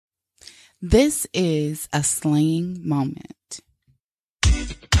This is a slaying moment.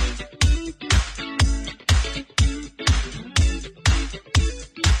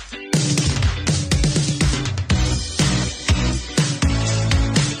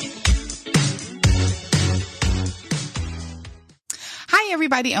 Hi,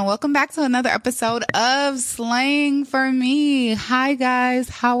 everybody, and welcome back to another episode of Slaying for Me. Hi, guys.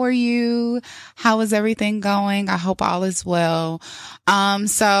 How are you? How is everything going? I hope all is well.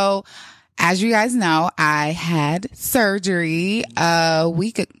 So as you guys know, I had surgery a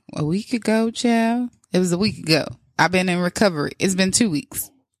week ago, child. It was a week ago. I've been in recovery. It's been 2 weeks,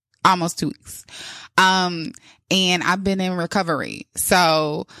 almost 2 weeks. And I've been in recovery.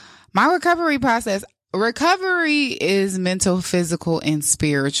 So my recovery is mental, physical, and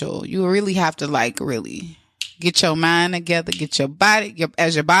spiritual. You really have to really get your mind together, get your body,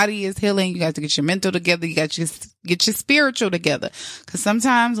 as your body is healing, you got to get your mental together, you got to get your spiritual together. Cause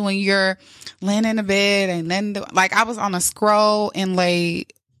sometimes when you're laying in the bed and then I was on a scroll and lay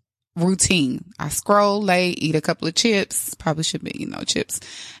routine. I scroll, lay, eat a couple of chips, probably should be, chips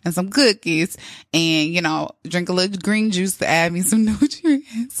and some cookies and, drink a little green juice to add me some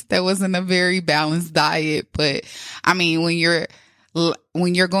nutrients. That wasn't a very balanced diet, but I mean, when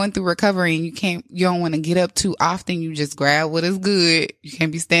you're going through recovery and you don't want to get up too often, you just grab what is good. You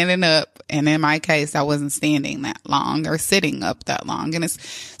can't be standing up. And in my case, I wasn't standing that long or sitting up that long. And it's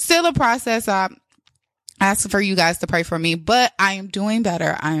still a process. I ask for you guys to pray for me, but I am doing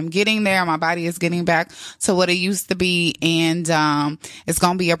better. I am getting there. My body is getting back to what it used to be. And, it's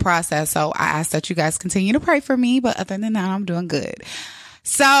going to be a process. So I ask that you guys continue to pray for me. But other than that, I'm doing good.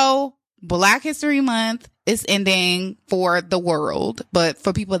 So Black History Month is ending for the world, but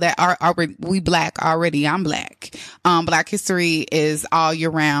for people that are already, I'm Black. Black History is all year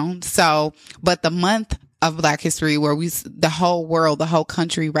round. So, but the month of Black History where the whole world, the whole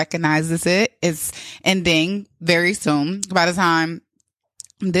country recognizes it is ending very soon. By the time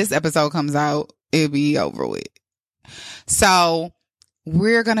this episode comes out, it'll be over with. So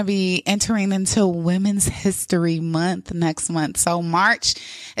we're going to be entering into Women's History Month next month. So March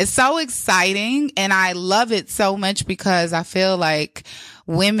is so exciting and I love it so much because I feel like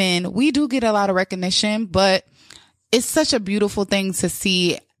women, we do get a lot of recognition, but it's such a beautiful thing to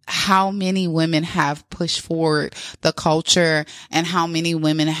see how many women have pushed forward the culture and how many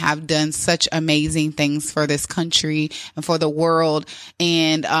women have done such amazing things for this country and for the world.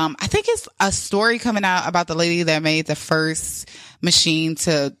 And I think it's a story coming out about the lady that made the first machine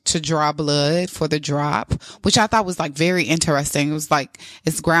to draw blood for the drop, which I thought was very interesting. It was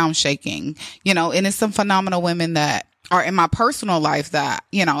it's ground shaking, and it's some phenomenal women that are in my personal life that,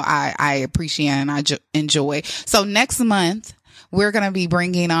 I appreciate and I enjoy. So next month, we're going to be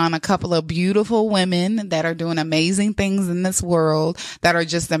bringing on a couple of beautiful women that are doing amazing things in this world, that are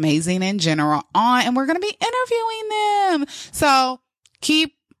just amazing in general and we're going to be interviewing them. So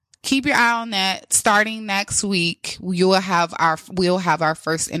keep your eye on that. Starting next week, we'll have our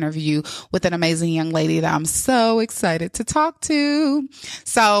first interview with an amazing young lady that I'm so excited to talk to.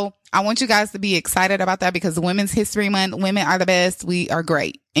 So I want you guys to be excited about that because Women's History Month, women are the best. We are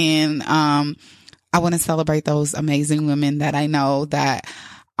great. And, I want to celebrate those amazing women that I know that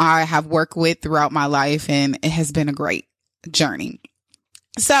I have worked with throughout my life, and it has been a great journey.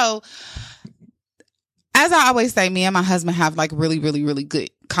 So, as I always say, me and my husband have really, really, really good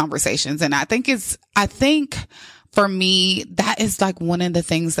conversations. And I think for me, that is one of the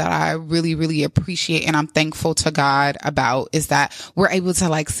things that I really, really appreciate. And I'm thankful to God about is that we're able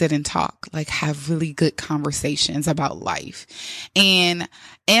to sit and talk, have really good conversations about life. And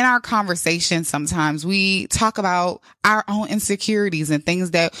in our conversation, sometimes we talk about our own insecurities and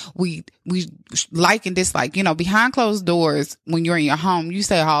things that we like and dislike. Behind closed doors, when you're in your home, you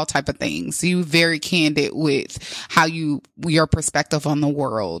say all type of things. You're very candid with your perspective on the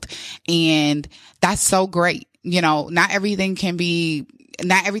world. And that's so great. Not everything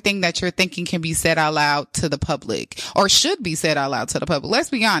that you're thinking can be said out loud to the public or should be said out loud to the public. Let's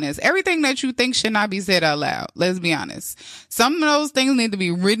be honest. Everything that you think should not be said out loud. Let's be honest. Some of those things need to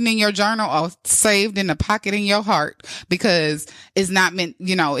be written in your journal or saved in a pocket in your heart because it's not meant,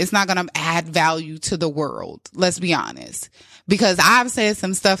 it's not going to add value to the world. Let's be honest. Because I've said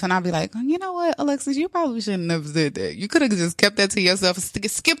some stuff and I'll be like, you know what, Alexis, you probably shouldn't have said that. You could have just kept that to yourself,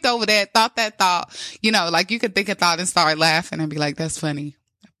 skipped over that, thought that thought, you could think a thought and start laughing and be like, that's funny.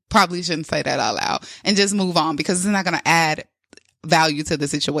 Probably shouldn't say that out loud and just move on because it's not going to add value to the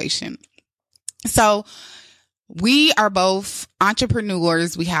situation. So we are both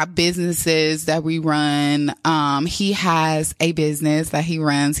entrepreneurs. We have businesses that we run. He has a business that he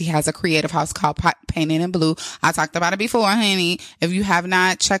runs. He has a creative house called Painted in Blue. I talked about it before, honey. If you have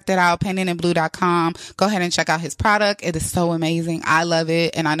not checked it out, paintedinblue.com, go ahead and check out his product. It is so amazing. I love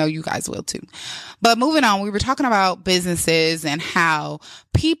it, and I know you guys will too. But moving on, we were talking about businesses and how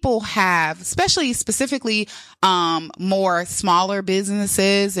people have, specifically, more smaller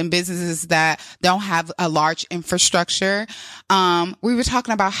businesses and businesses that don't have a large infrastructure. We were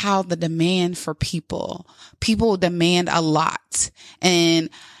talking about how the demand for people demand a lot, and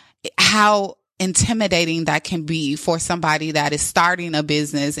how intimidating that can be for somebody that is starting a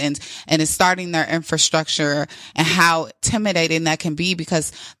business and is starting their infrastructure, and how intimidating that can be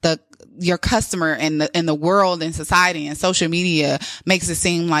because your customer and the world and society and social media makes it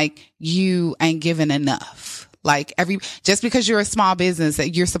seem like you ain't giving enough. Like just because you're a small business,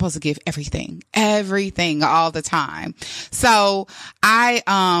 that you're supposed to give everything all the time. So it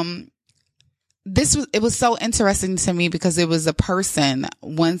was so interesting to me because it was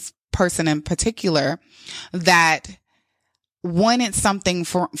one person in particular that wanted something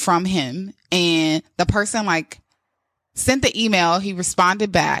from him, and the person sent the email, he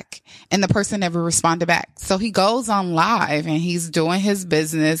responded back, and the person never responded back. So he goes on live and he's doing his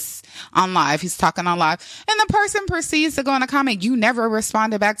business on live. He's talking on live, and the person proceeds to go in a comment, "You never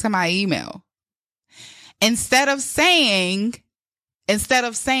responded back to my email." Instead of saying,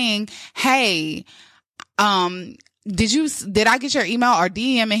 "Hey, did I get your email?" or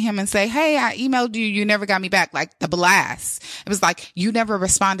DMing him and say, "Hey, I emailed you. You never got me back." Like the blast. It was like, "You never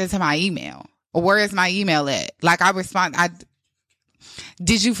responded to my email." Or where is my email at?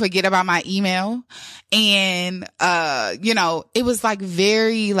 Did you forget about my email? And, it was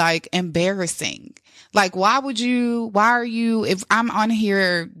very embarrassing. Why are you, if I'm on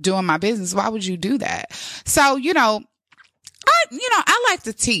here doing my business, why would you do that? So, I like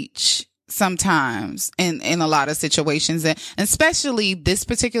to teach sometimes in a lot of situations, and especially this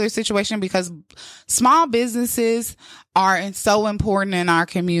particular situation, because small businesses are so important in our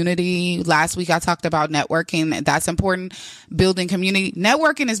community. Last week I talked about networking. That's important. Building community.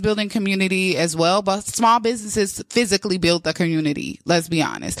 Networking is building community as well, but small businesses physically build the community. Let's be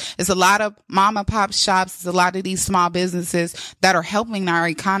honest. It's a lot of mom and pop shops. It's a lot of these small businesses that are helping our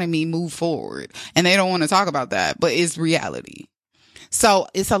economy move forward. And they don't want to talk about that, but it's reality. So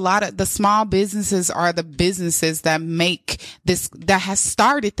it's a lot of the small businesses are the businesses that has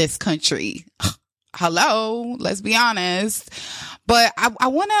started this country. Hello, let's be honest. But I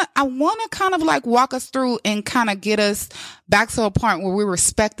want to kind of walk us through and kind of get us back to a point where we're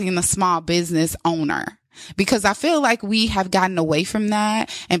respecting the small business owner. Because I feel like we have gotten away from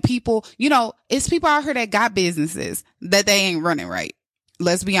that, and people, it's people out here that got businesses that they ain't running right.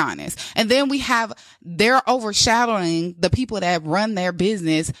 Let's be honest. And then they're overshadowing the people that run their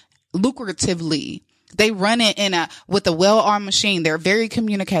business lucratively. They run it with a well-armed machine. They're very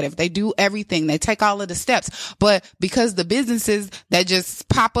communicative. They do everything. They take all of the steps. But because the businesses that just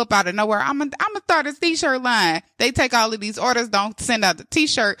pop up out of nowhere, I'm gonna start a t-shirt line. They take all of these orders, don't send out the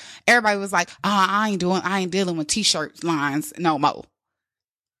t-shirt. Everybody was like, I ain't dealing with t-shirt lines no more.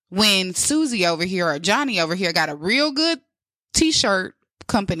 When Susie over here or Johnny over here got a real good t-shirt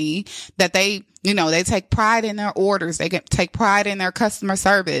company that they take pride in their orders. They can take pride in their customer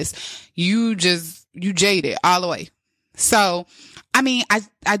service. You jaded all the way. So, I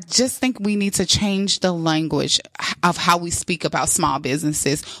just think we need to change the language of how we speak about small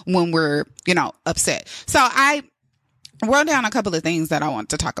businesses when we're, upset. So I wrote down a couple of things that I want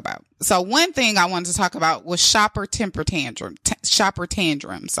to talk about. So one thing I wanted to talk about was shopper tantrums.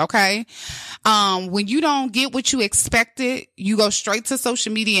 Okay. When you don't get what you expected, you go straight to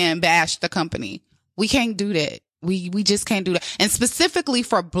social media and bash the company. We can't do that. We just can't do that. And specifically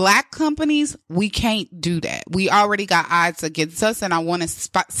for Black companies, we can't do that. We already got odds against us. And I want to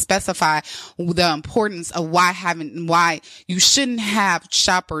specify the importance of why you shouldn't have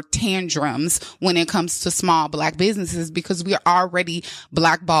shopper tantrums when it comes to small Black businesses, because we are already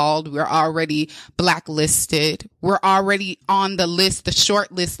blackballed. We're already blacklisted. We're already on the list, the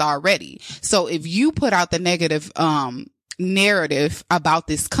short list already. So if you put out the negative, narrative about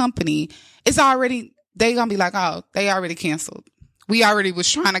this company, they're going to be like, oh, they already canceled. We already was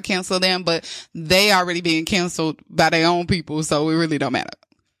trying to cancel them, but they already being canceled by their own people. So it really don't matter.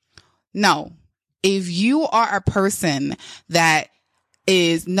 No, if you are a person that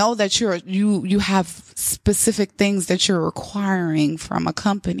know that you have specific things that you're requiring from a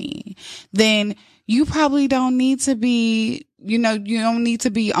company, then you probably don't need to be, you don't need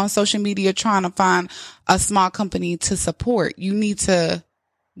to be on social media trying to find a small company to support. You need to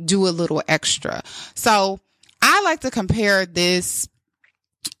do a little extra. So I like to compare this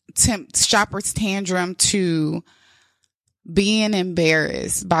shopper's tantrum to being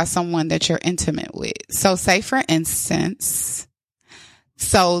embarrassed by someone that you're intimate with. So say for instance,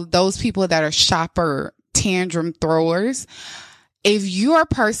 so those people that are shopper tantrum throwers, if you're a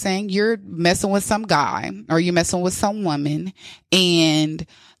person, you're messing with some guy or you're messing with some woman, and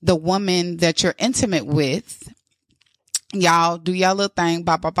the woman that you're intimate with, y'all do y'all little thing,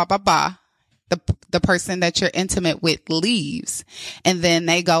 ba, ba, ba, ba, ba. The person that you're intimate with leaves, and then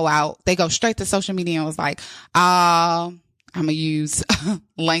they go straight to social media and was like, I'm going to use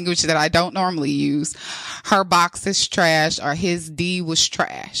language that I don't normally use. Her box is trash, or his D was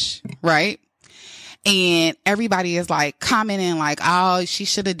trash, right? And everybody is like commenting like, oh, she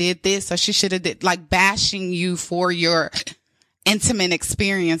should have did this, or she should have did, like bashing you for your intimate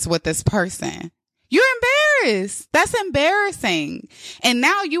experience with this person. You're embarrassed. That's embarrassing. And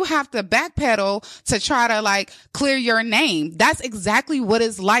now you have to backpedal to try to like clear your name. That's exactly what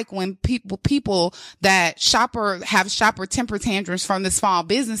it's like when people that have shopper temper tantrums from the small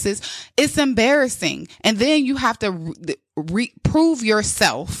businesses. It's embarrassing. And then you have to prove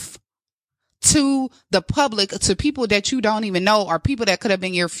yourself to the public, to people that you don't even know, or people that could have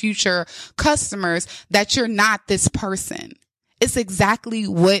been your future customers, that you're not this person. It's exactly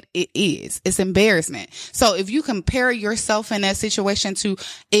what it is. It's embarrassment. So if you compare yourself in that situation to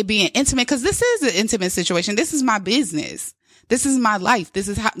it being intimate, because this is an intimate situation. This is my business. This is my life. This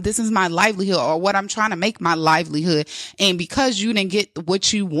is my livelihood, or what I'm trying to make my livelihood. And because you didn't get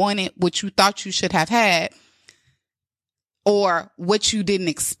what you wanted, what you thought you should have had, or what you didn't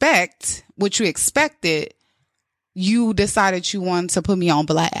expect, what you expected, you decided you wanted to put me on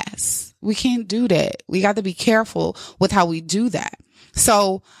blast. We can't do that. We got to be careful with how we do that.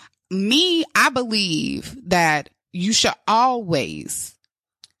 So I believe that you should always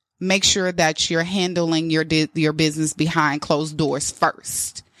make sure that you're handling your business behind closed doors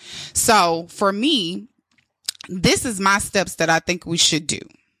first. So for me, this is my steps that I think we should do.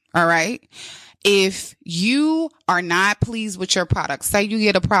 All right. If you are not pleased with your product, say you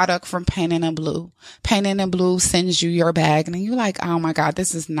get a product from Painted in Blue. Painted in Blue sends you your bag, and you're like, oh my God,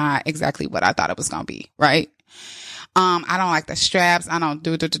 this is not exactly what I thought it was going to be, right? I don't like the straps. I don't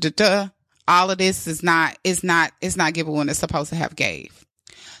all of this is not given when it's supposed to have gave.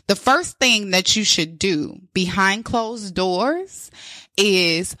 The first thing that you should do behind closed doors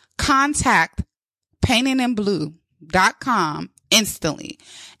is contact paintedinblue.com instantly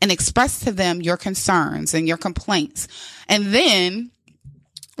and express to them your concerns and your complaints. And then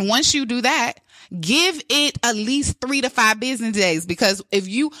once you do that, give it at least 3 to 5 business days, because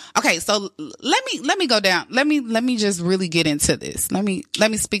so let me go down. Let me just really get into this. Let me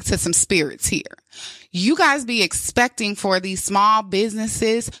speak to some spirits here. You guys be expecting for these small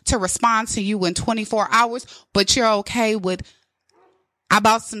businesses to respond to you in 24 hours, but you're okay with, I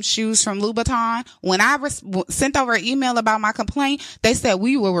bought some shoes from Louboutin. When I sent over an email about my complaint, they said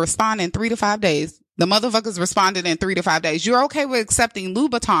we will respond in 3 to 5 days. The motherfuckers responded in 3 to 5 days. You're okay with accepting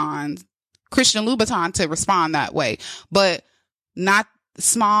Christian Louboutin to respond that way, but not the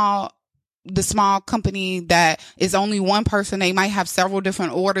small company that is only one person. They might have several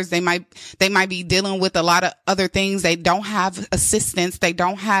different orders. They might be dealing with a lot of other things. They don't have assistants. They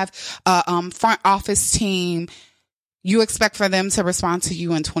don't have front office team. You expect for them to respond to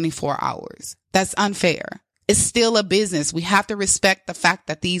you in 24 hours. That's unfair. It's still a business. We have to respect the fact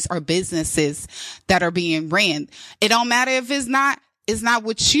that these are businesses that are being ran. It don't matter if it's not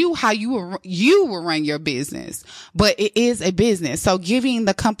with you, how you will run your business, but it is a business. So giving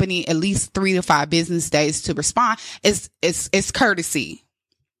the company at least 3 to 5 business days to respond is courtesy,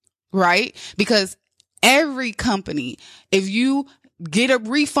 right? Because every company, if you get a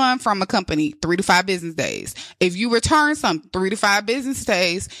refund from a company, 3 to 5 business days. If you return some, 3 to 5 business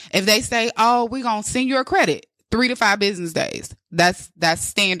days. If they say, oh, we're going to send you a credit, 3 to 5 business days. That's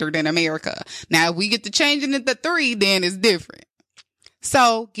standard in America. Now, if we get to changing it to 3, then it's different.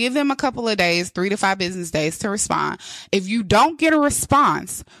 So give them a couple of days, 3 to 5 business days to respond. If you don't get a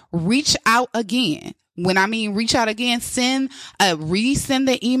response, reach out again. When I mean reach out again, resend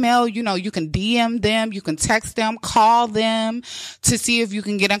the email. You can DM them, you can text them, call them to see if you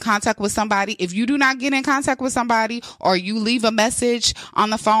can get in contact with somebody. If you do not get in contact with somebody, or you leave a message on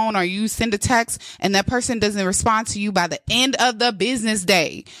the phone, or you send a text and that person doesn't respond to you by the end of the business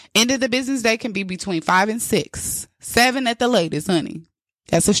day. End of the business day can be between 5 and 6, 7 at the latest, honey.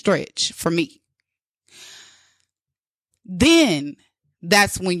 That's a stretch for me. Then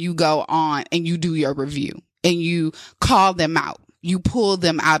that's when you go on and you do your review and you call them out. You pull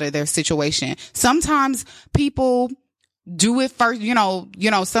them out of their situation. Sometimes people do it first.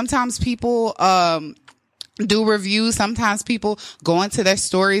 Sometimes people, do reviews. Sometimes people go into their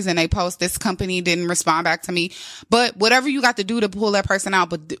stories and they post, this company didn't respond back to me. But whatever you got to do to pull that person out,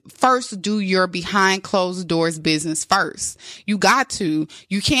 but first do your behind closed doors business first. You got to.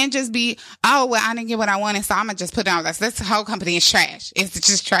 You can't just be, oh, well, I didn't get what I wanted, so I'm going to just put it on. This whole company is trash. It's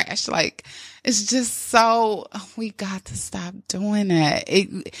just trash. Like, it's just so, we got to stop doing that.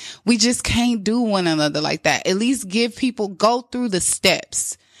 We just can't do one another like that. At least give people, go through the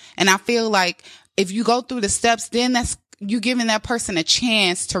steps. And I feel like if you go through the steps, then that's you giving that person a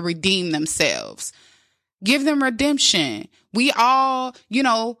chance to redeem themselves. Give them redemption. We all,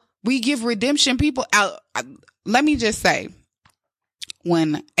 we give redemption people out. Let me just say,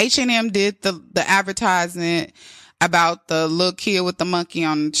 when H&M did the advertisement about the little kid with the monkey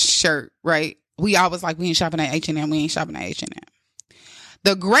on the shirt, right? We always like, we ain't shopping at H&M. We ain't shopping at H&M.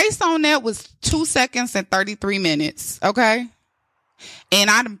 The grace on that was 2 seconds and 33 minutes. Okay. And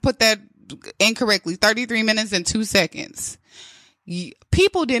I put that incorrectly, 33 minutes and 2 seconds.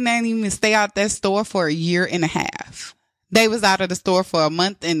 People didn't even stay out that store for a year and a half. They was out of the store for a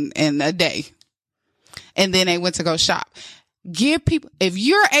month and a day. And then they went to go shop. Give people, if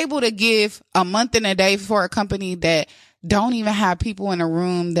you're able to give a month and a day for a company that don't even have people in a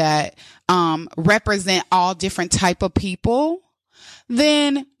room that represent all different type of people,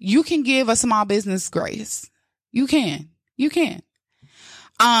 then you can give a small business grace. You can.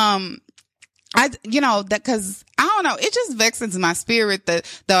 Cause I don't know, it just vexes my spirit, the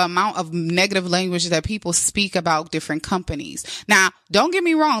amount of negative language that people speak about different companies. Now, don't get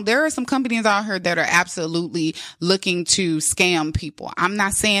me wrong. There are some companies out here that are absolutely looking to scam people. I'm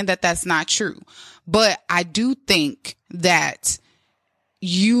not saying that that's not true, but I do think that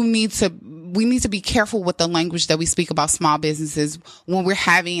we need to be careful with the language that we speak about small businesses when we're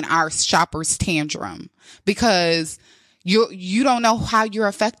having our shoppers tantrum, because you don't know how you're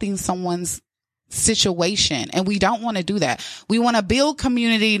affecting someone's situation. And we don't want to do that. We want to build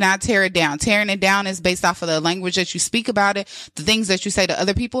community, not tear it down. Tearing it down is based off of the language that you speak about it, the things that you say to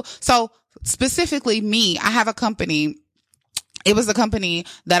other people. So specifically me, I have a company. It was a company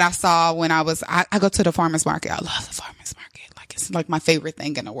that I saw when I go to the farmer's market. I love the farmer's market. Like, it's like my favorite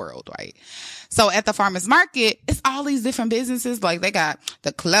thing in the world, right? So at the farmer's market, it's all these different businesses. Like, they got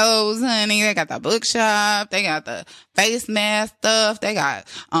the clothes, honey. They got the bookshop. They got the face mask stuff. They got,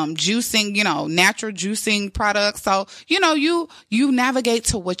 juicing, natural juicing products. So, you navigate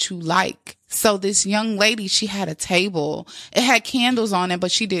to what you like. So this young lady, she had a table. It had candles on it,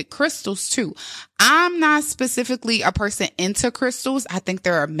 but she did crystals too. I'm not specifically a person into crystals. I think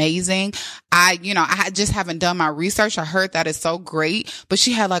they're amazing. I just haven't done my research. I heard that it's so great, but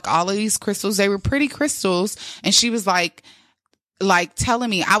she had like all of these crystals. They were pretty crystals. And she was like telling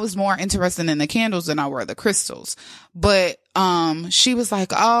me, I was more interested in the candles than I were the crystals. But, she was like,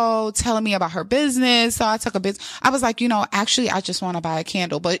 telling me about her business. So I took a bit. I was like, actually, I just want to buy a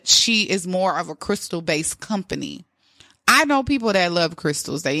candle, but she is more of a crystal based company. I know people that love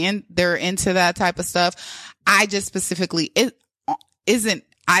crystals. They're into that type of stuff. I just specifically,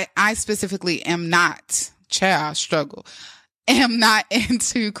 I specifically am not, am not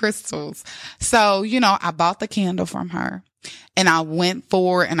into crystals. So, I bought the candle from her. And I went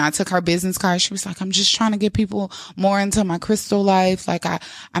forward and I took her business card. She was like, I'm just trying to get people more into my crystal life. Like, I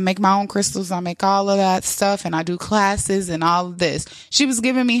make my own crystals. I make all of that stuff and I do classes and all of this. She was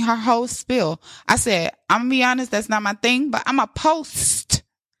giving me her whole spiel. I said, I'm gonna be honest, that's not my thing, but I'm gonna post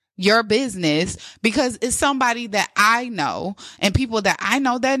your business because it's somebody that I know and people that I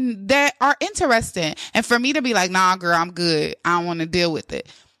know that are interested. And for me to be like, nah, girl, I'm good. I don't want to deal with it.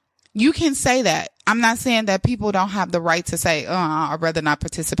 You can say that. I'm not saying that people don't have the right to say, I'd rather not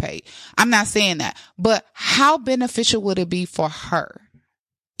participate. I'm not saying that. But how beneficial would it be for her?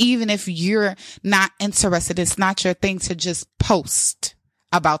 Even if you're not interested, it's not your thing to just post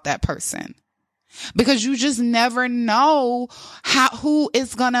about that person. Because you just never know who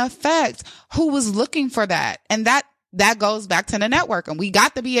it's going to affect, who was looking for that. And that goes back to the network. And we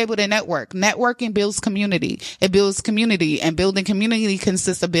got to be able to network. Networking builds community. It builds community, and building community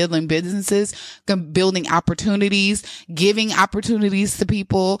consists of building businesses, building opportunities, giving opportunities to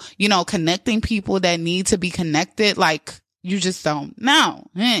people, connecting people that need to be connected. Like, you just don't know,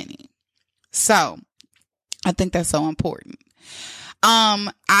 honey. So I think that's so important.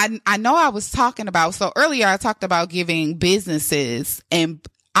 I know I was talking about, so earlier I talked about giving businesses and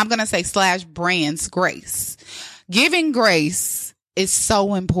I'm going to say /brands grace. Giving grace is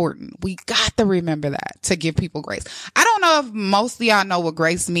so important. We got to remember that, to give people grace. I don't know if most of y'all know what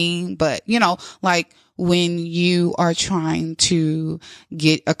grace mean, but like when you are trying to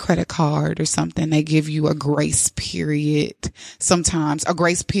get a credit card or something, they give you a grace period. Sometimes a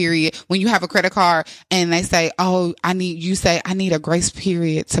grace period when you have a credit card and they say, oh, I need a grace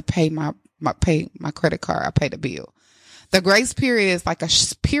period to pay my credit card. I pay the bill. The grace period is like a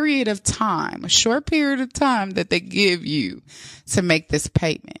period of time, a short period of time that they give you to make this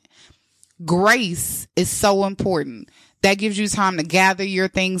payment. Grace is so important. That gives you time to gather your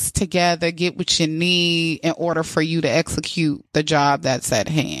things together, get what you need in order for you to execute the job that's at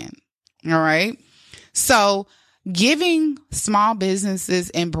hand. All right. So giving small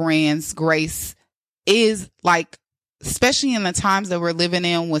businesses and brands grace is like, especially in the times that we're living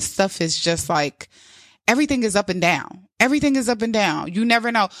in, when stuff is just like, everything is up and down. Everything is up and down. You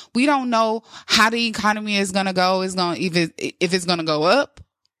never know. We don't know how the economy is going to go. If it's going to go up,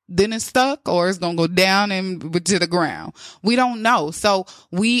 then it's stuck, or it's going to go down and to the ground. We don't know. So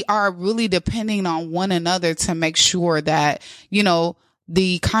we are really depending on one another to make sure that,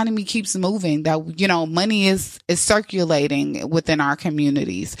 the economy keeps moving, that, money is circulating within our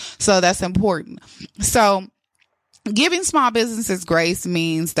communities. So that's important. So giving small businesses grace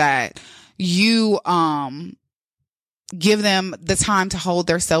means that you, give them the time to hold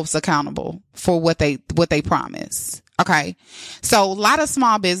themselves accountable for what they promise. Okay. So a lot of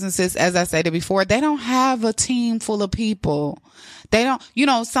small businesses, as I said before, they don't have a team full of people. They don't,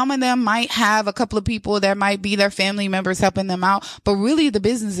 some of them might have a couple of people that might be their family members helping them out, but really the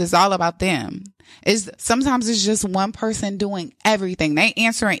business is all about them. Sometimes it's just one person doing everything. They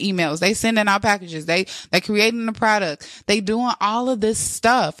answering emails, they sending out packages, they creating the product, they doing all of this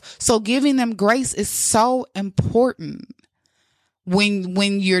stuff. So giving them grace is so important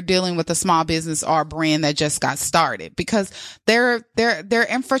when you're dealing with a small business or a brand that just got started, because their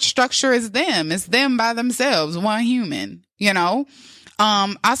infrastructure is them. It's them by themselves, one human,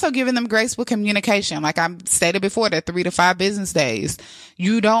 Also giving them grace with communication. Like I stated before, that 3 to 5 business days.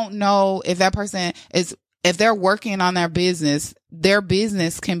 You don't know if that person if they're working on their business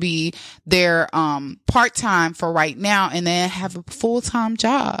can be their part-time for right now, and then have a full-time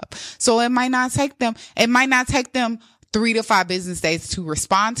job. So it might not take them 3 to 5 business days to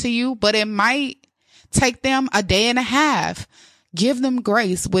respond to you, but it might take them a day and a half. Give them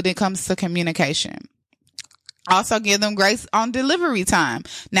grace when it comes to communication. Also give them grace on delivery time.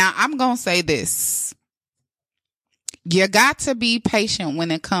 Now, I'm going to say this. You got to be patient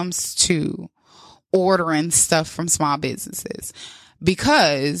when it comes to ordering stuff from small businesses,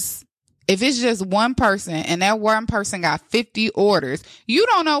 because if it's just one person and that one person got 50 orders, you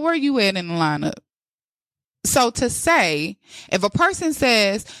don't know where you at in the lineup. So to say, if a person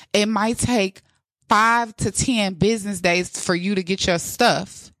says it might take 5 to 10 business days for you to get your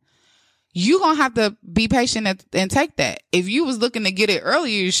stuff, you're going to have to be patient and take that. If you was looking to get it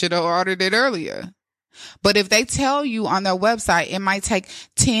earlier, you should have ordered it earlier. But if they tell you on their website, it might take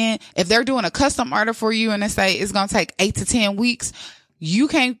 10, if they're doing a custom order for you and they say it's going to take 8 to 10 weeks, you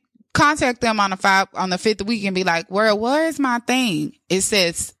can't contact them on the 5th week and be like, where's my thing? It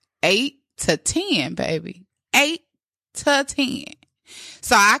says 8 to 10, baby. 8 to 10.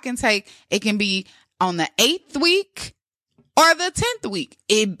 So it can be on the 8th week or the 10th week.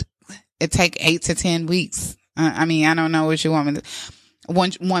 It take 8 to 10 weeks. I don't know what you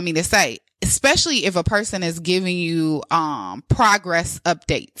want me to say, especially if a person is giving you progress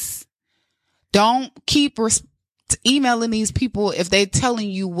updates. Don't keep emailing these people if they're telling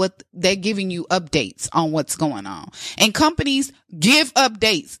you what they're giving you updates on what's going on. And companies give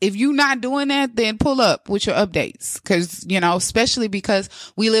updates. If you're not doing that, then pull up with your updates. Cause, especially because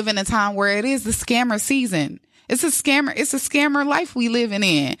we live in a time where it is the scammer season. It's a scammer life we living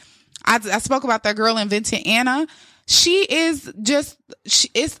in. I spoke about that girl inventing Anna. She is just,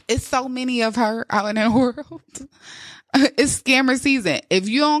 it's so many of her out in the world. It's scammer season. If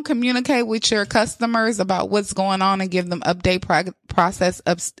you don't communicate with your customers about what's going on and give them progress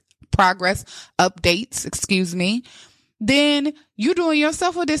updates, then you're doing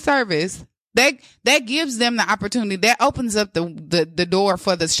yourself a disservice. That gives them the opportunity. That opens up the door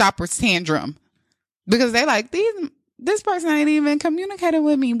for the shopper's tantrum, because they like, this person ain't even communicating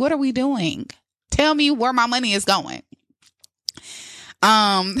with me. What are we doing? Tell me where my money is going.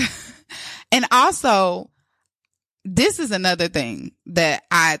 And also, this is another thing that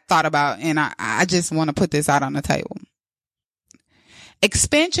I thought about, and I just want to put this out on the table.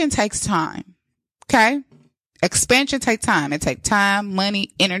 Expansion takes time. Okay? Expansion takes time. It takes time,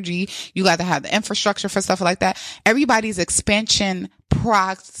 money, energy. You got to have the infrastructure for stuff like that. Everybody's expansion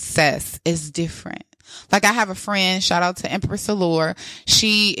process is different. Like I have a friend, shout out to Empress Allure.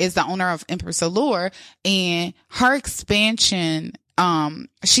 She is the owner of Empress Allure, and her expansion,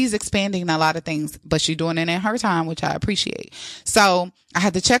 she's expanding a lot of things, but she's doing it in her time, which I appreciate. So I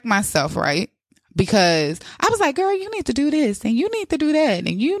had to check myself, right? Because I was like, girl, you need to do this and you need to do that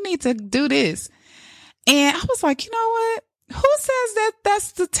and you need to do this. And I was like, you know what? Who says that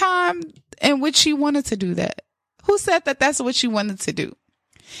that's the time in which she wanted to do that? Who said that that's what she wanted to do?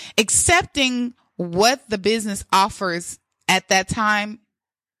 Accepting what the business offers at that time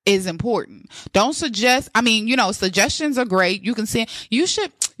is important. Don't suggest, suggestions are great. You can say, you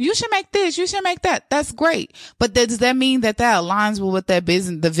should make this, you should make that. That's great. But does that mean that aligns with what that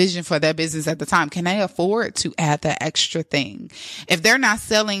business, the vision for that business at the time? Can they afford to add that extra thing? If they're not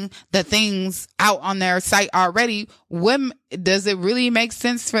selling the things out on their site already, does it really make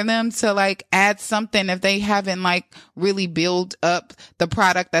sense for them to like add something if they haven't like really built up the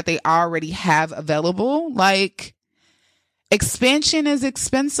product that they already have available? Like, expansion is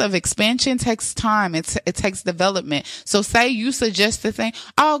expensive. Expansion takes time. It takes development. So say you suggest the thing.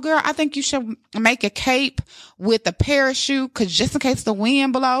 Oh, girl, I think you should make a cape with a parachute because just in case the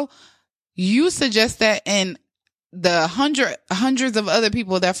wind blow, you suggest that, and the hundreds of other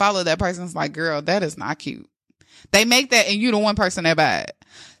people that follow that person's like, girl, that is not cute. They make that, and you're the one person that buy it.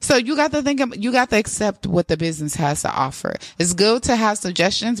 So you got to you got to accept what the business has to offer. It's good to have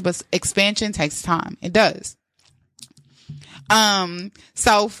suggestions, but expansion takes time. It does.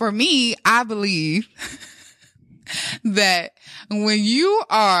 So for me, I believe that when you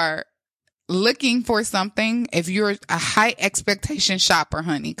are looking for something, if you're a high expectation shopper,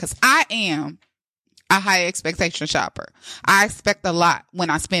 honey, cause I am a high expectation shopper. I expect a lot when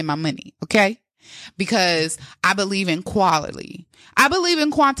I spend my money. Okay. Because I believe in quality. I believe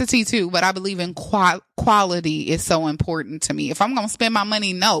in quantity too, but I believe in quality is so important to me. If I'm going to spend my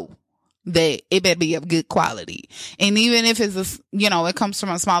money, that it better be of good quality. And even if it's it comes from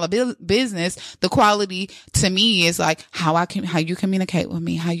a smaller business, the quality to me is like how you communicate with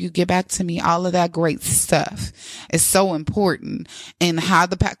me, how you get back to me, all of that great stuff is so important, and how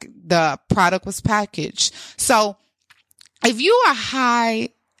the product was packaged. So if you are a high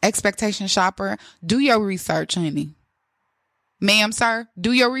expectation shopper, do your research, honey. Ma'am, sir,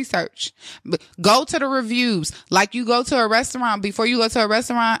 do your research. Go to the reviews. Like you go to a restaurant, before you go to a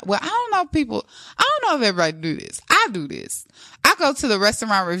restaurant. Well, I don't know if everybody do this. I do this. I go to the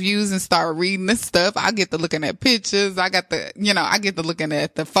restaurant reviews and start reading this stuff. I get to looking at pictures. I get to looking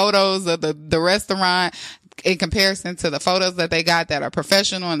at the photos of the restaurant in comparison to the photos that they got that are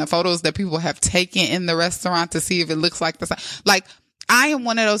professional and the photos that people have taken in the restaurant to see if it looks like the, like, I am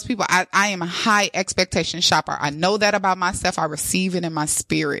one of those people. I am a high expectation shopper. I know that about myself. I receive it in my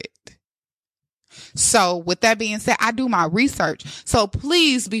spirit. So with that being said, I do my research. So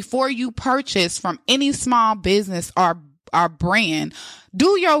please, before you purchase from any small business or brand,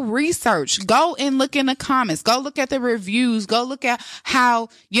 do your research. Go and look in the comments. Go look at the reviews. Go look at how,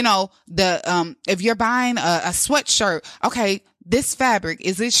 if you're buying a sweatshirt, okay, this fabric,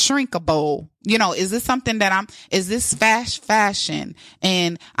 is it shrinkable? Is this something that is this fast fashion?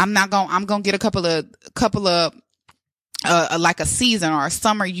 And I'm going to get a couple of like a season or a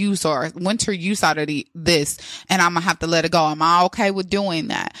summer use or winter use out of this, and I'm going to have to let it go. Am I okay with doing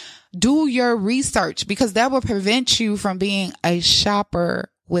that? Do your research, because that will prevent you from being a shopper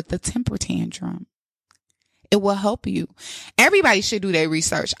with a temper tantrum. It will help you. Everybody should do their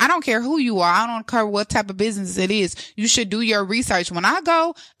research. I don't care who you are. I don't care what type of business it is. You should do your research. When I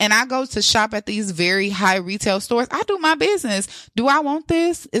go to shop at these very high retail stores, I do my business. Do I want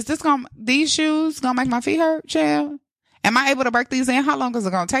this? Is these shoes gonna make my feet hurt, child? Am I able to break these in? How long is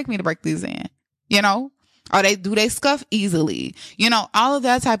it gonna take me to break these in? Or do they scuff easily? All of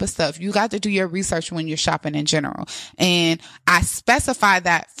that type of stuff. You got to do your research when you're shopping in general. And I specify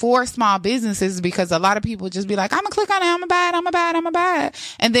that for small businesses because a lot of people just be like, I'm going to click on it. I'm going to buy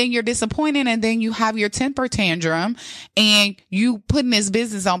it. And then you're disappointed. And then you have your temper tantrum and you putting this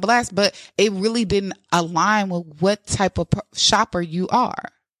business on blast, but it really didn't align with what type of shopper you are.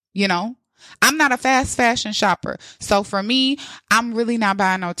 I'm not a fast fashion shopper. So for me, I'm really not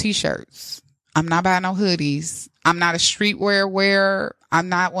buying no t-shirts. I'm not buying no hoodies. I'm not a streetwear wearer. I'm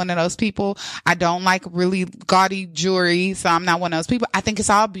not one of those people. I don't like really gaudy jewelry. So I'm not one of those people. I think it's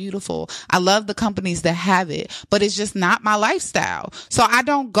all beautiful. I love the companies that have it, but it's just not my lifestyle. So I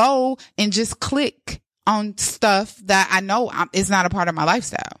don't go and just click on stuff that I know is not a part of my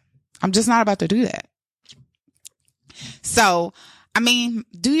lifestyle. I'm just not about to do that. So,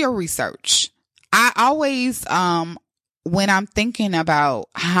 do your research. I always, when I'm thinking about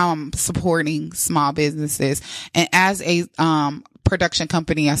how I'm supporting small businesses, and as a production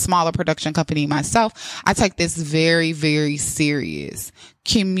company, a smaller production company myself, I take this very, very serious.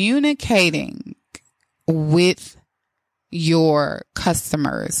 Communicating with your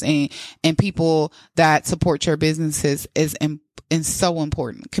customers and people that support your businesses is so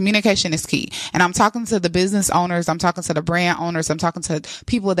important. Communication is key. And I'm talking to the business owners. I'm talking to the brand owners. I'm talking to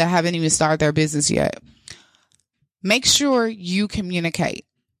people that haven't even started their business yet. Make sure you communicate.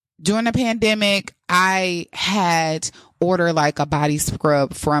 During the pandemic, I had ordered like a body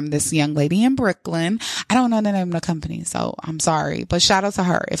scrub from this young lady in Brooklyn. I don't know the name of the company, so I'm sorry, but shout out to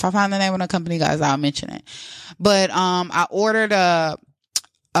her. If I find the name of the company, guys, I'll mention it. But I ordered a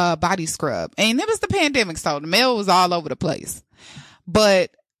body scrub, and it was the pandemic, so the mail was all over the place.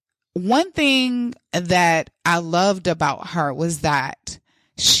 But one thing that I loved about her was that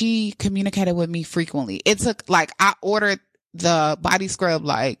she communicated with me frequently. It took I ordered the body scrub,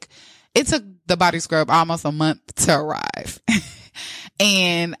 it took the body scrub almost a month to arrive.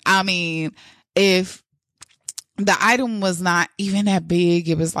 And I mean, if the item was not even that big,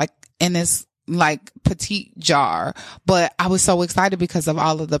 it was in this petite jar, but I was so excited because of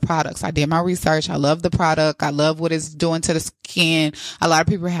all of the products. I did my research. I love the product. I love what it's doing to the skin. A lot of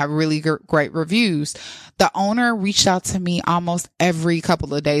people have really great reviews. The owner reached out to me almost every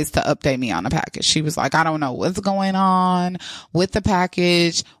couple of days to update me on the package. She was like, I don't know what's going on with the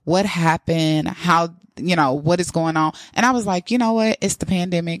package, what happened, how, what is going on. And I was like, you know what? It's the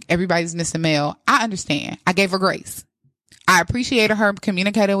pandemic. Everybody's missing mail. I understand. I gave her grace. I appreciated her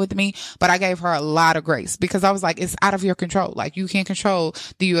communicating with me, but I gave her a lot of grace because I was like, it's out of your control. You can't control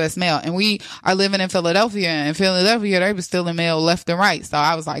the U.S. mail. And we are living in Philadelphia, and in Philadelphia, they were stealing mail left and right. So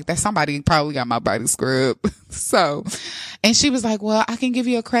I was like, that somebody probably got my body scrub. And she was like, well, I can give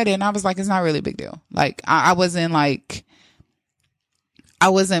you a credit. And I was like, it's not really a big deal. I wasn't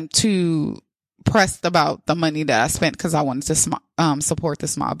too pressed about the money that I spent because I wanted to support the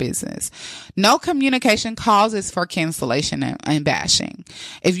small business. No communication causes for cancellation and bashing.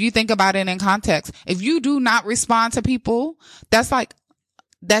 If you think about it in context, if you do not respond to people, that's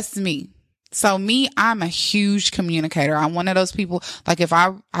me. So me, I'm a huge communicator. I'm one of those people, if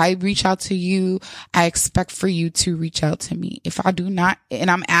I reach out to you, I expect for you to reach out to me. If I do not,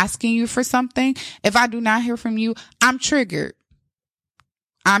 and I'm asking you for something, if I do not hear from you, I'm triggered.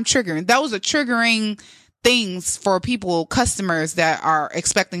 Those are triggering things for people, customers that are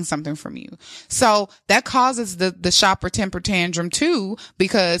expecting something from you. So that causes the shopper temper tantrum too,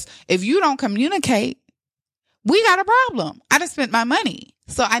 because if you don't communicate, we got a problem. I just spent my money.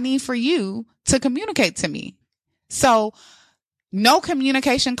 So I need for you to communicate to me. So no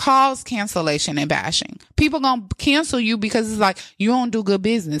communication causes cancellation and bashing. People gonna cancel you because it's you don't do good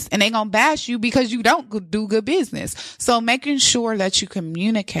business, and they gonna bash you because you don't do good business. So making sure that you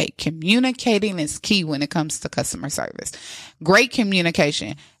communicate. Communicating is key when it comes to customer service. Great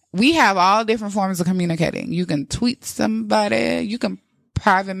communication. We have all different forms of communicating. You can tweet somebody. You can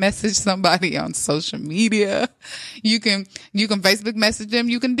private message somebody on social media. You can Facebook message them.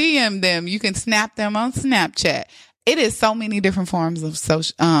 You can DM them. You can snap them on Snapchat. It is so many different forms of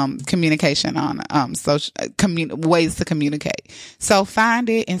social communication on social ways to communicate. So find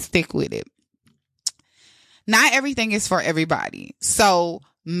it and stick with it. Not everything is for everybody. So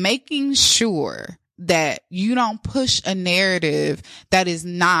making sure that you don't push a narrative that is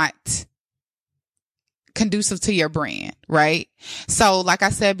not conducive to your brand, right? So like I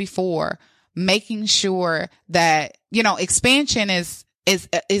said before, making sure that, expansion is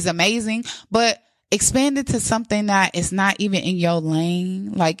amazing, but expand it to something that is not even in your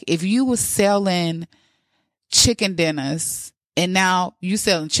lane. If you were selling chicken dinners and now you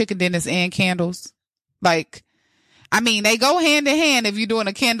selling chicken dinners and candles, they go hand in hand if you're doing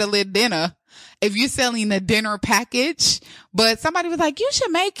a candlelit dinner. If you're selling a dinner package, but somebody was like, you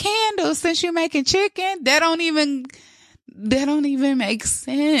should make candles since you're making chicken. That don't even make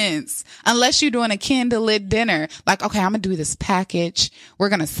sense unless you're doing a candlelit dinner. Okay, I'm gonna do this package. We're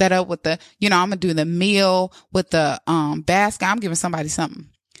gonna set up with I'm gonna do the meal with the basket. I'm giving somebody something.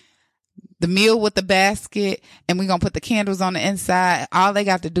 The meal with the basket, and we're gonna put the candles on the inside. All they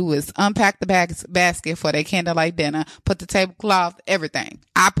got to do is unpack the basket for their candlelight dinner, put the tablecloth, everything.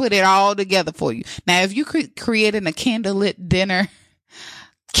 I put it all together for you. Now, if you created a candlelit dinner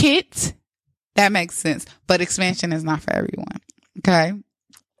kit, that makes sense, but expansion is not for everyone. Okay.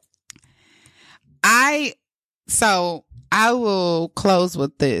 I will close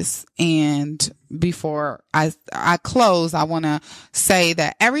with this. And before I close, I want to say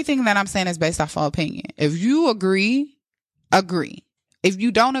that everything that I'm saying is based off of opinion. If you agree. If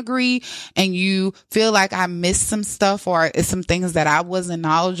you don't agree and you feel like I missed some stuff or it's some things that I wasn't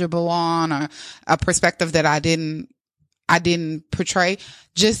knowledgeable on or a perspective that I didn't I didn't portray,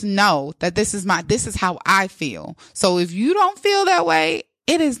 just know that this is how I feel. So if you don't feel that way,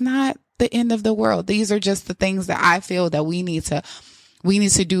 it is not the end of the world. These are just the things that I feel that we need to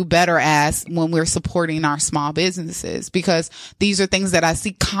do better as when we're supporting our small businesses, because these are things that I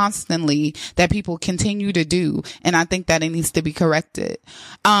see constantly that people continue to do. And I think that it needs to be corrected.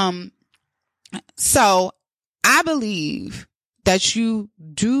 So I believe that you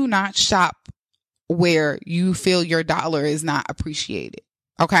do not shop where you feel your dollar is not appreciated.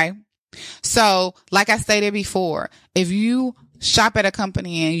 Okay. So like I stated before, if you shop at a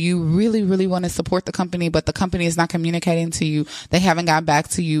company and you really, really want to support the company, but the company is not communicating to you, they haven't got back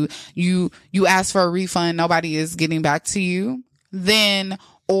to you, you ask for a refund, nobody is getting back to you, then,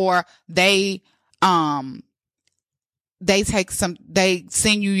 or they send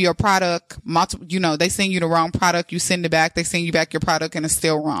you your product, they send you the wrong product, you send it back, they send you back your product and it's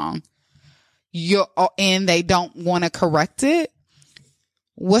still wrong. And they don't want to correct it.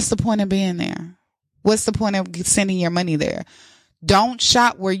 What's the point of being there? What's the point of sending your money there? Don't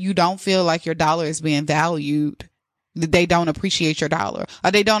shop where you don't feel like your dollar is being valued. They don't appreciate your dollar,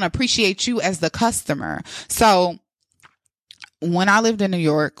 or they don't appreciate you as the customer. So when I lived in New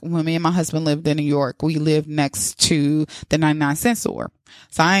York, when me and my husband lived in New York, we lived next to the 99-cent store.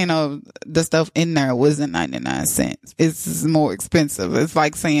 So I ain't know the stuff in there wasn't 99 cents. It's more expensive. It's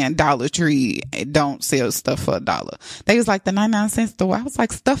like saying Dollar Tree don't sell stuff for $1. They was like, the 99-cent store. I was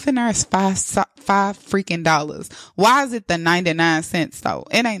like, stuff in there is five freaking dollars. Why is it the 99 cents though?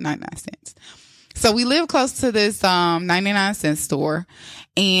 It ain't 99 cents. So we live close to this 99-cent store,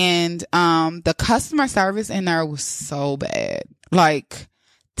 and the customer service in there was so bad, like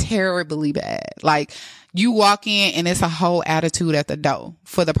terribly bad. Like you walk in and it's a whole attitude at the door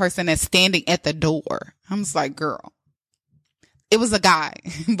for the person that's standing at the door. I'm just like, girl. It was a guy,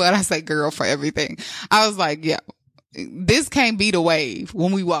 but I say girl for everything. I was like, yo, this can't be the wave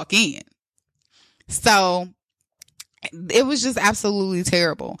when we walk in. So it was just absolutely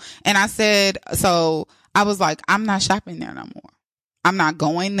terrible. And I was like, I'm not shopping there no more. I'm not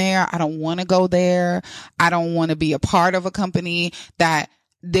going there. I don't want to go there. I don't want to be a part of a company that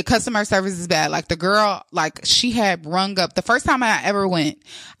the customer service is bad. Like the girl, like she had rung up the first time I ever went,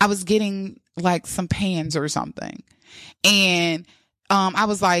 I was getting like some pans or something. And, I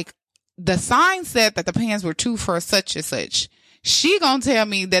was like, the sign said that the pans were 2 for such and such. She gonna tell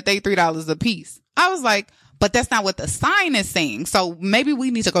me that they $3 a piece. I was like, but that's not what the sign is saying. So maybe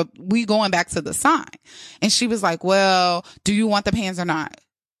we need to going back to the sign. And she was like, well, do you want the pans or not?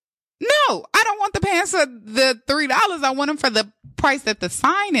 No, I don't want the pants for the $3. I want them for the price that the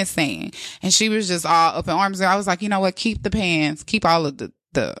sign is saying. And she was just all up in arms. And I was like, you know what? Keep the pans. Keep all of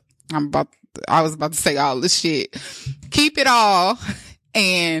I was about to say all the shit. Keep it all.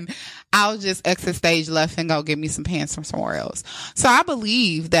 And I'll just exit stage left and go get me some pants from somewhere else. So I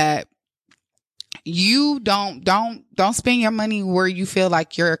believe that you don't spend your money where you feel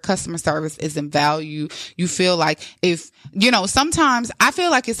like your customer service isn't valued. You feel like sometimes I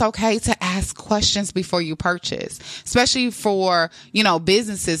feel like it's okay to ask questions before you purchase, especially for,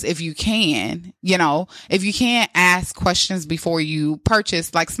 businesses. If you can ask questions before you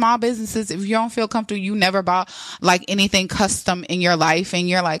purchase, like small businesses, if you don't feel comfortable, you never bought like anything custom in your life. And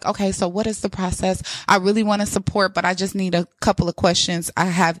you're like, okay, so what is the process? I really want to support, but I just need a couple of questions. I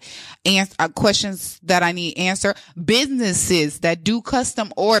have questions that I need answer. Businesses that do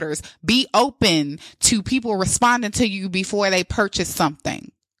custom orders, be open to people responding to you before they purchase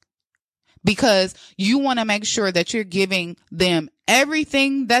something, because you want to make sure that you're giving them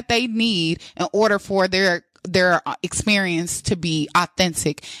everything that they need in order for their experience to be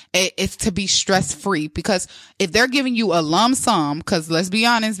authentic. It's to be stress free, because if they're giving you a lump sum, because let's be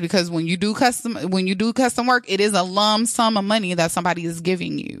honest, because when you do custom work, it is a lump sum of money that somebody is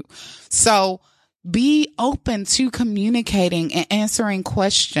giving you. So be open to communicating and answering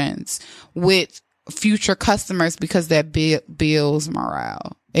questions with future customers, because that builds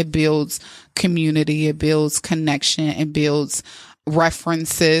morale. It builds community. It builds connection. It builds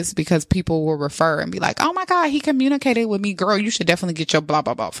references, because people will refer and be like, oh my God, he communicated with me. Girl, you should definitely get your blah,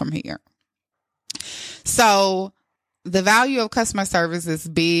 blah, blah from here. So the value of customer service is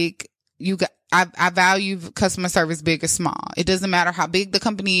big. I value customer service big or small. It doesn't matter how big the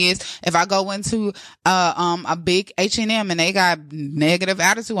company is. If I go into a big H&M and they got negative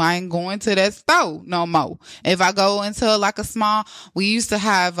attitude, I ain't going to that store no more. If I go into like a small, we used to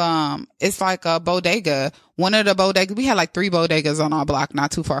have it's like a bodega. One of the bodegas, we had like 3 bodegas on our block, not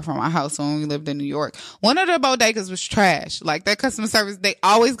too far from our house when we lived in New York. One of the bodegas was trash. Like their customer service, they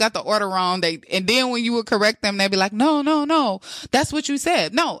always got the order wrong. And then when you would correct them, they'd be like, no, that's what you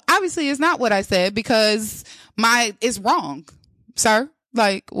said. No, obviously it's not what I I said, because it's wrong, sir.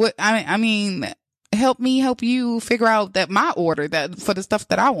 Like, what, I mean, help me help you figure out that my order that for the stuff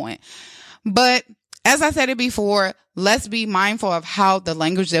that I want. But as I said it before, let's be mindful of how the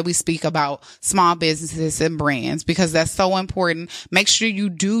language that we speak about small businesses and brands, because that's so important. Make sure you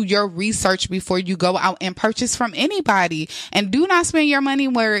do your research before you go out and purchase from anybody, and do not spend your money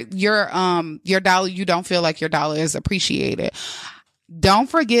where your dollar, you don't feel like your dollar is appreciated. Don't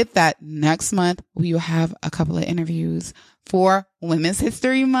forget that next month we will have a couple of interviews for Women's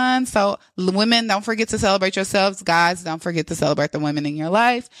History Month. So women, don't forget to celebrate yourselves. Guys, don't forget to celebrate the women in your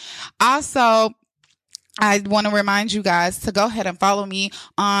life. Also, I want to remind you guys to go ahead and follow me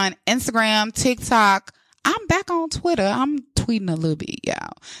on Instagram, TikTok. I'm back on Twitter. I'm tweeting a little bit,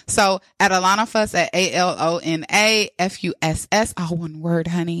 y'all. So at Alana Fuss, at ALONAFUSS, all one word,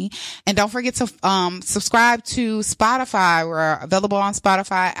 honey. And don't forget to subscribe to Spotify. We're available on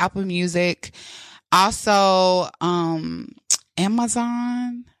Spotify, Apple Music, also Amazon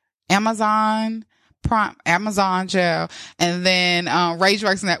Prime, Amazon Jail, and then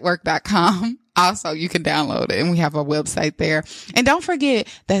RageWorksNetwork.com. Also, you can download it, and we have a website there. And don't forget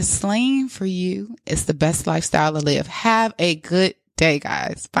that slaying for you is the best lifestyle to live. Have a good day,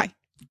 guys. Bye.